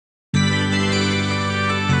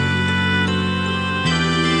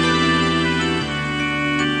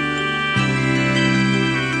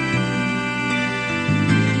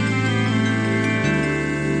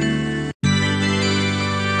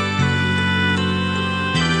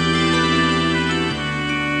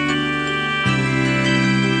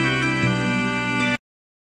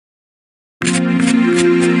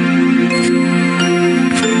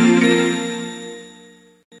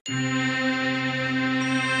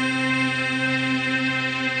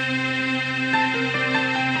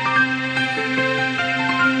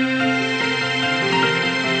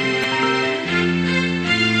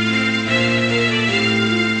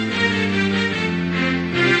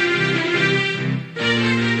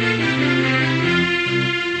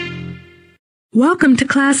Welcome to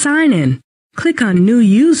Class Sign-In. Click on New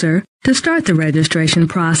User to start the registration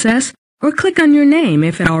process, or click on your name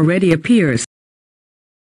if it already appears.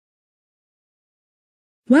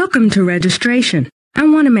 Welcome to registration. I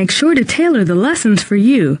want to make sure to tailor the lessons for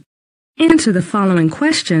you. Answer the following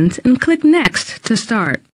questions and click Next to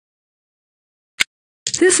start.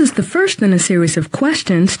 This is the first in a series of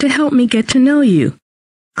questions to help me get to know you.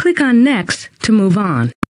 Click on Next to move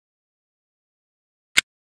on.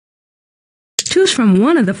 Choose from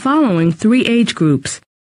one of the following 3 age groups.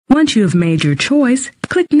 Once you have made your choice,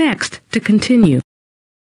 click Next to continue.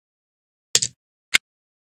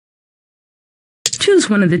 Choose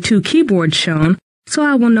one of the 2 keyboards shown so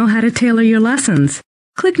I will know how to tailor your lessons.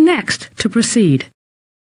 Click Next to proceed.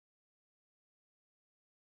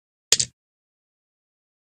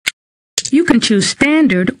 You can choose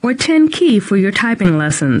Standard or 10 key for your typing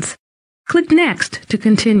lessons. Click Next to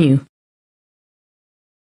continue.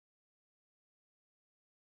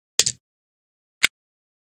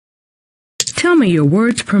 Tell me your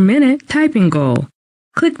words per minute typing goal.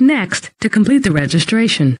 Click Next to complete the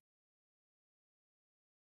registration.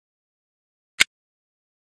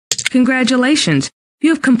 Congratulations!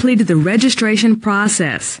 You have completed the registration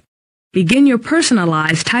process. Begin your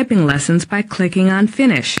personalized typing lessons by clicking on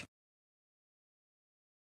Finish.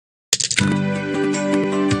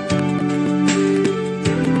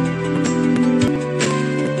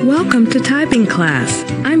 Welcome to typing class.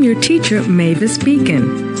 I'm your teacher, Mavis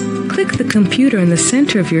Beacon. Click the computer in the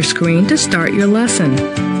center of your screen to start your lesson.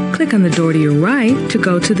 Click on the door to your right to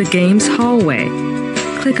go to the games hallway.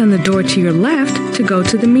 Click on the door to your left to go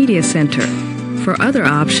to the media center. For other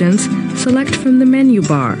options, select from the menu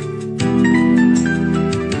bar.